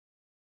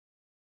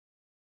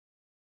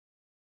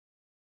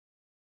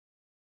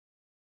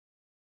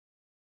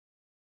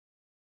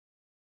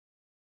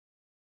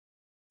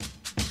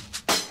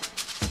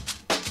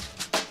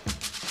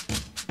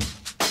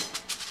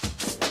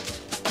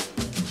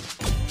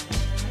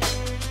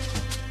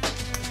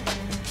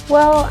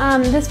Well,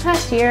 this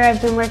past year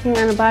I've been working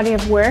on a body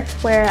of work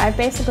where I've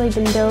basically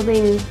been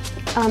building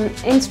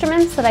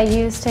instruments that I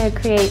use to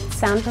create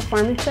sound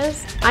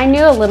performances. I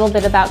knew a little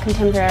bit about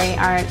contemporary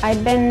art. I'd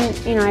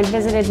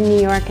visited New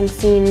York and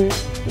seen,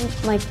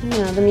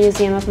 the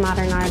Museum of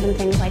Modern Art and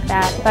things like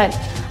that, but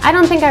I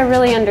don't think I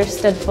really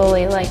understood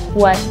fully,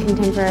 what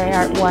contemporary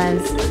art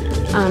was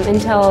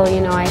until,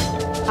 I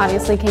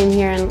obviously came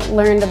here and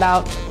learned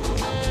about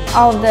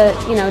all of the,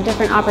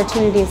 different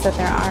opportunities that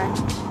there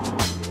are.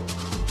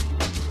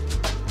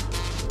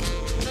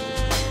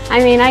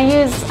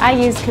 I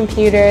use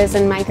computers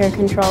and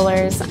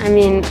microcontrollers.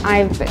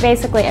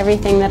 Basically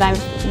everything that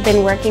I've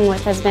been working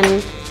with has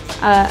been,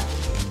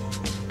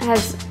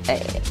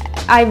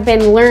 I've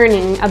been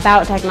learning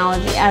about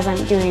technology as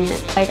I'm doing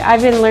it.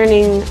 I've been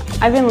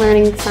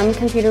learning some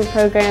computer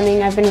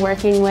programming. I've been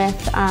working with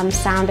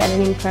sound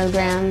editing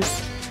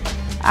programs.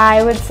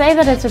 I would say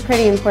that it's a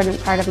pretty important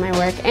part of my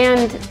work,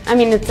 and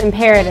it's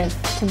imperative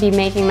to be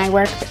making my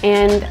work,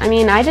 and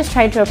I just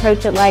tried to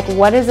approach it like,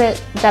 what is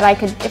it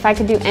that if I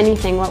could do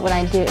anything, what would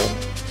I do?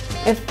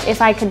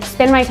 If I could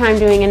spend my time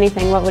doing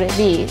anything, what would it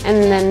be?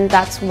 And then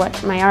that's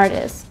what my art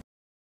is.